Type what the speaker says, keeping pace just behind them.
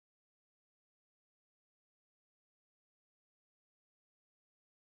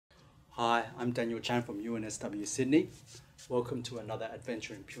Hi, I'm Daniel Chan from UNSW Sydney. Welcome to another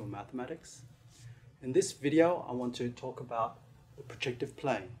adventure in pure mathematics. In this video, I want to talk about the projective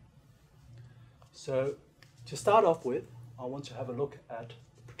plane. So, to start off with, I want to have a look at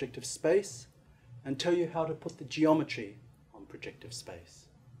the projective space and tell you how to put the geometry on projective space.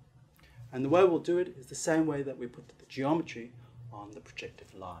 And the way we'll do it is the same way that we put the geometry on the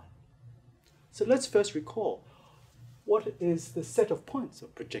projective line. So let's first recall, what is the set of points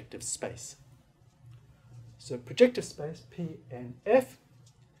of projective space? So projective space, P and F,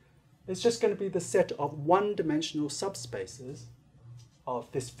 is just going to be the set of one-dimensional subspaces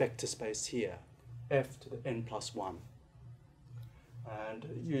of this vector space here, F to the n plus 1.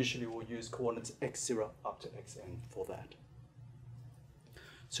 And usually we'll use coordinates x0 up to xn for that.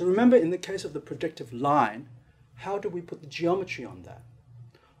 So remember, in the case of the projective line, how do we put the geometry on that?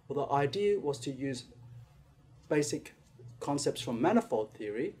 Well, the idea was to use basic concepts from manifold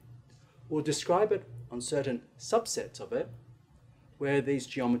theory. We'll describe it on certain subsets of it, where these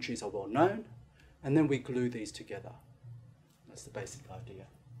geometries are well known, and then we glue these together. That's the basic idea.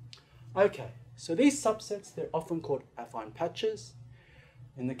 Okay, so these subsets, they're often called affine patches.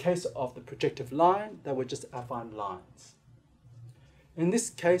 In the case of the projective line, they were just affine lines. In this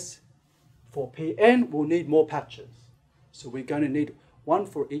case, for Pn, we'll need more patches. So we're going to need one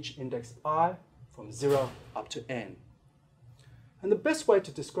for each index I from 0 up to n. And the best way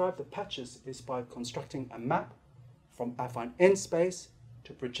to describe the patches is by constructing a map from affine n space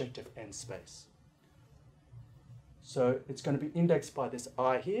to projective n space. So it's going to be indexed by this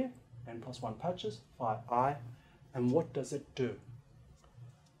I here, n plus 1 patches, phi I, and what does it do?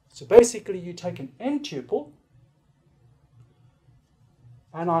 So basically you take an n tuple,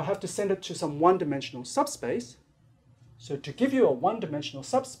 and I have to send it to some one-dimensional subspace. So to give you a one-dimensional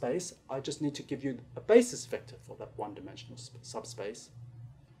subspace, I just need to give you a basis vector for that one-dimensional subspace,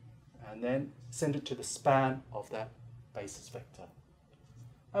 and then send it to the span of that basis vector.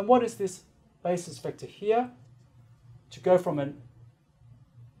 And what is this basis vector here? To go from an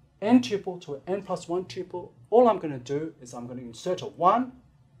n tuple to an n plus 1 tuple, all I'm going to do is I'm going to insert a 1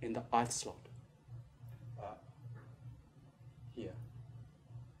 in the ith slot here.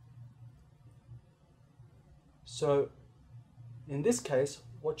 So in this case,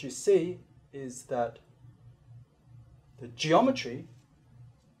 what you see is that the geometry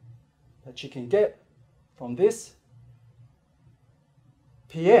that you can get from this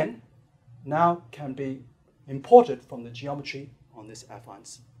Pn now can be imported from the geometry on this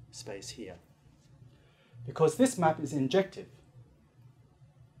affine space here. Because this map is injective.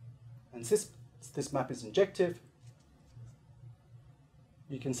 And since this map is injective,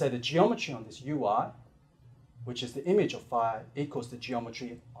 you can say the geometry on this ui, which is the image of phi, equals the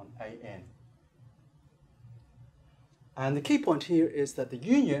geometry on an. And the key point here is that the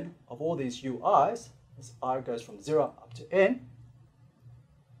union of all these ui's, as I goes from 0 up to n,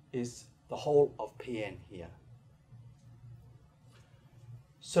 is the whole of Pn here.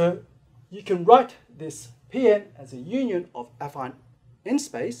 So you can write this Pn as a union of affine n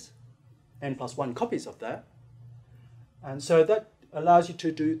space, n plus 1 copies of that, and so that allows you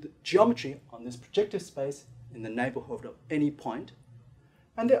to do the geometry on this projective space in the neighborhood of any point.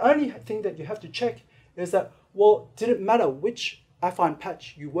 And the only thing that you have to check is that, well, did it matter which affine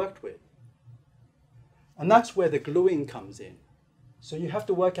patch you worked with? And that's where the gluing comes in. So you have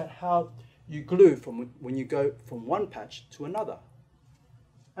to work out how you glue from when you go from one patch to another.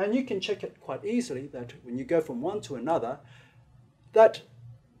 And you can check it quite easily that when you go from one to another, that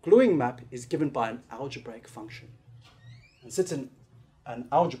gluing map is given by an algebraic function. And since it's an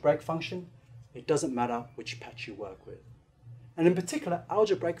algebraic function, it doesn't matter which patch you work with. And in particular,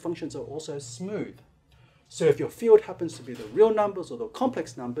 algebraic functions are also smooth. So if your field happens to be the real numbers or the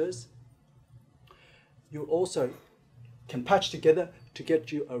complex numbers, you also can patch together to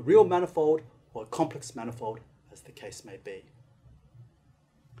get you a real manifold or a complex manifold, as the case may be.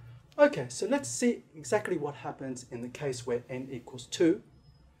 Okay, so let's see exactly what happens in the case where n equals 2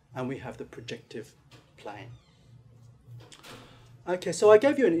 and we have the projective plane. Okay, so I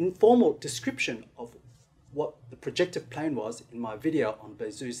gave you an informal description of what the projective plane was in my video on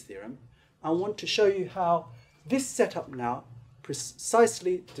Bezout's theorem. I want to show you how this setup now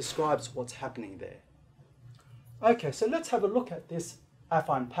precisely describes what's happening there. Okay, so let's have a look at this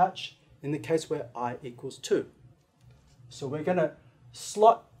affine patch in the case where I equals 2. So we're going to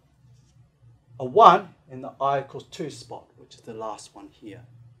slot a 1 in the I equals 2 spot, which is the last one here.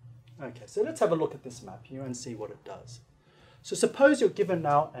 Okay, so let's have a look at this map here and see what it does. So suppose you're given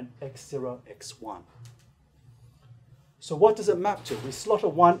now an x0, x1. So what does it map to? We slot a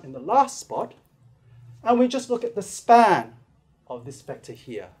 1 in the last spot, and we just look at the span of this vector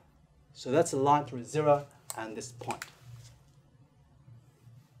here. So that's a line through 0 and this point.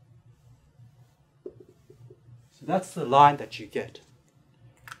 So that's the line that you get.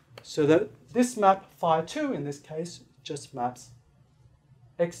 So this map phi 2 in this case just maps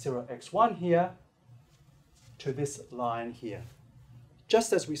x0, x1 here to this line here,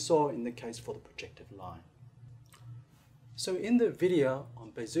 just as we saw in the case for the projective line. So in the video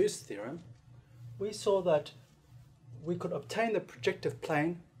on Bezout's theorem, we saw that we could obtain the projective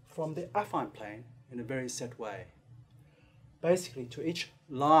plane from the affine plane in a very set way. Basically, to each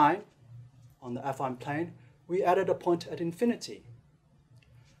line on the affine plane, we added a point at infinity.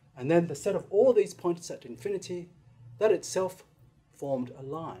 And then the set of all these points at infinity, that itself formed a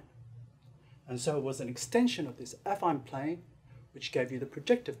line. And so it was an extension of this affine plane which gave you the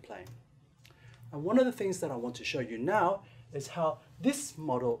projective plane. And one of the things that I want to show you now is how this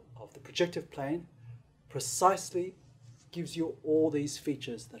model of the projective plane precisely gives you all these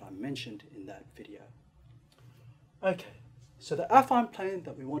features that I mentioned in that video. Okay, so the affine plane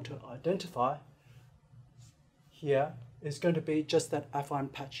that we want to identify here is going to be just that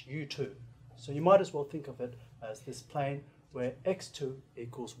affine patch U2. So you might as well think of it as this plane where x2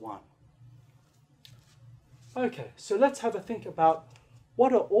 equals 1. Okay, so let's have a think about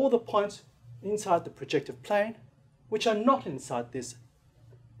what are all the points inside the projective plane which are not inside this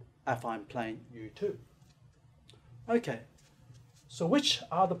affine plane U2. Okay, so which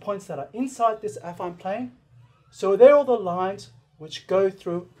are the points that are inside this affine plane? So they're all the lines which go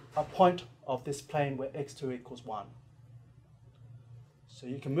through a point of this plane where x2 equals 1. So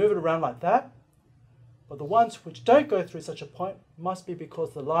you can move it around like that, but the ones which don't go through such a point must be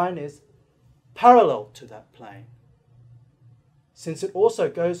because the line is parallel to that plane. Since it also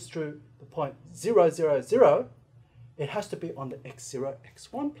goes through the point 0, 0, 0, it has to be on the x0,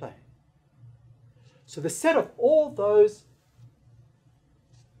 x1 plane. So the set of all those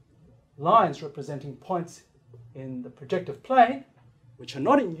lines representing points in the projective plane, which are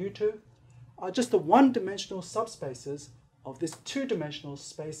not in U2, are just the one-dimensional subspaces of this two-dimensional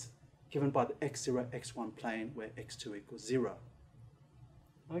space given by the x0, x1 plane where x2 equals 0.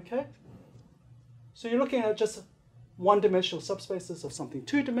 Okay? So you're looking at just one-dimensional subspaces of something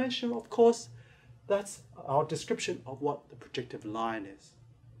two-dimensional, of course. That's our description of what the projective line is.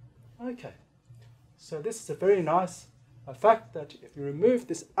 Okay, so this is a very nice fact that if you remove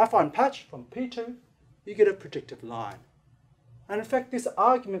this affine patch from P2, you get a projective line. And in fact, this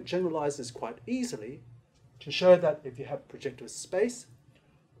argument generalizes quite easily to show that if you have projective space,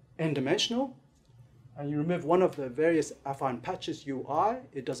 n-dimensional, and you remove one of the various affine patches ui,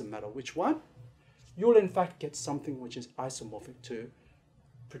 it doesn't matter which one, you'll in fact get something which is isomorphic to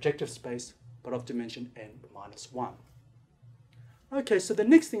projective space, but of dimension n-1. Okay, so the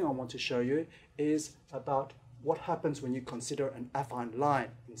next thing I want to show you is about what happens when you consider an affine line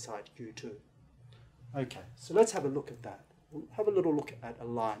inside U2. Okay, so let's have a look at that. We'll have a little look at a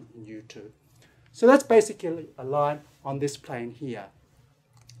line in U2. So that's basically a line on this plane here.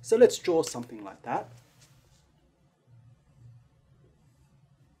 So let's draw something like that.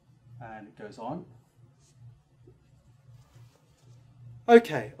 And it goes on.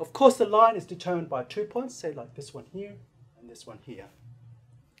 Okay, of course the line is determined by 2 points, say like this one here and this one here.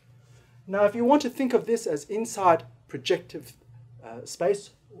 Now if you want to think of this as inside projective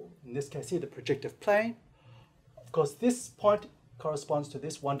space, or in this case here the projective plane, of course this point corresponds to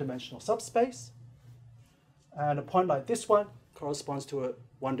this one-dimensional subspace, and a point like this one corresponds to a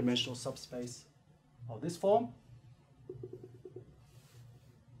one-dimensional subspace of this form.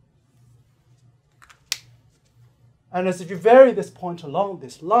 And as if you vary this point along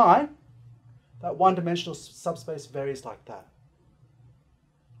this line, that one-dimensional subspace varies like that.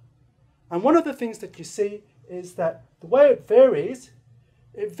 And one of the things that you see is that the way it varies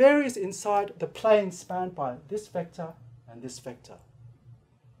inside the plane spanned by this vector and this vector.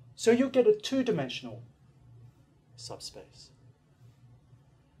 So you get a two-dimensional subspace.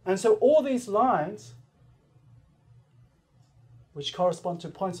 And so all these lines, which correspond to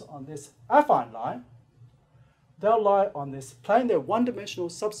points on this affine line, they'll lie on this plane. They're one-dimensional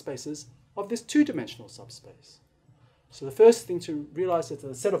subspaces of this two-dimensional subspace. So the first thing to realize is that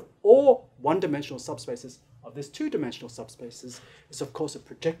the set of all one-dimensional subspaces of this two-dimensional subspaces is of course a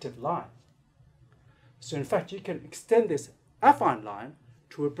projective line. So in fact you can extend this affine line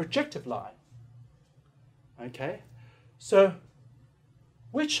to a projective line. Okay, so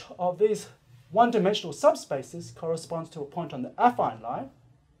which of these one-dimensional subspaces corresponds to a point on the affine line?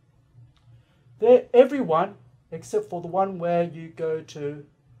 They're every one except for the one where you go to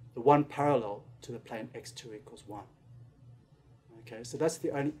the one parallel to the plane x2 equals 1. Okay, so that's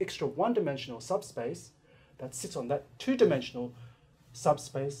the only extra one-dimensional subspace that sits on that two-dimensional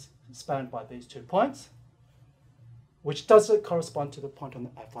subspace spanned by these 2 points, which doesn't correspond to the point on the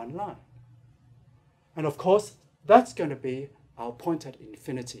affine line. And of course, that's going to be our point at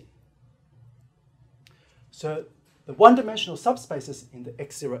infinity. So the one-dimensional subspaces in the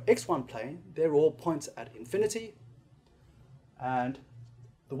x0, x1 plane, they're all points at infinity. And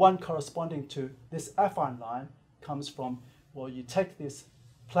the one corresponding to this affine line comes from, well, you take this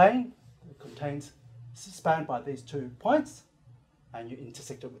plane that contains, spanned by these 2 points, and you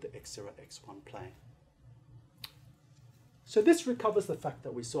intersect it with the x0, x1 plane. So this recovers the fact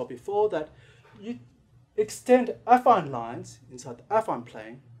that we saw before, that you extend affine lines inside the affine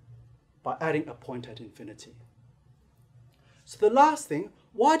plane by adding a point at infinity. So the last thing,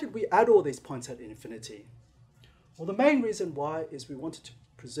 why did we add all these points at infinity? Well, the main reason why is we wanted to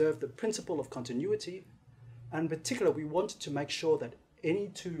preserve the principle of continuity, and in particular, we wanted to make sure that any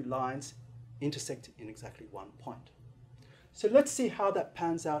 2 lines intersect in exactly 1 point. So let's see how that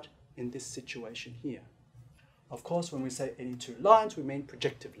pans out in this situation here. Of course, when we say any 2 lines, we mean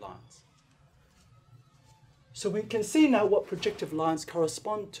projective lines. So we can see now what projective lines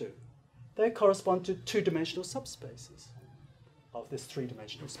correspond to. They correspond to 2-dimensional subspaces of this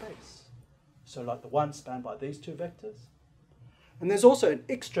 3-dimensional space. So like the one spanned by these 2 vectors. And there's also an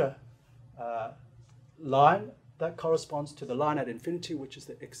extra line that corresponds to the line at infinity, which is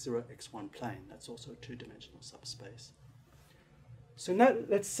the x0, x1 plane. That's also a 2-dimensional subspace. So now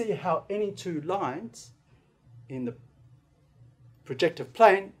let's see how any 2 lines in the projective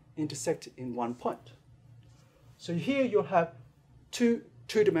plane intersect in 1 point. So here you'll have 2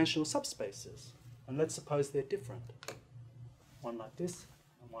 two-dimensional subspaces, and let's suppose they're different. One like this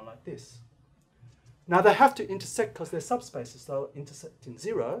and one like this. Now they have to intersect because they're subspaces, they'll intersect in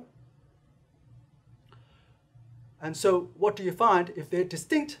 0. And so what do you find? If they're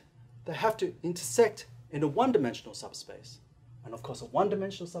distinct, they have to intersect in a one-dimensional subspace. And of course, a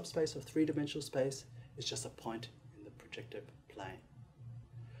one-dimensional subspace or three-dimensional space is just a point in the projective plane.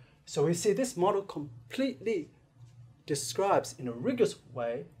 So we see this model completely describes in a rigorous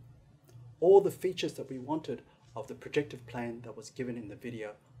way all the features that we wanted of the projective plane that was given in the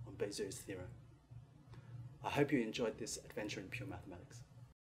video on Bezout's theorem. I hope you enjoyed this adventure in pure mathematics.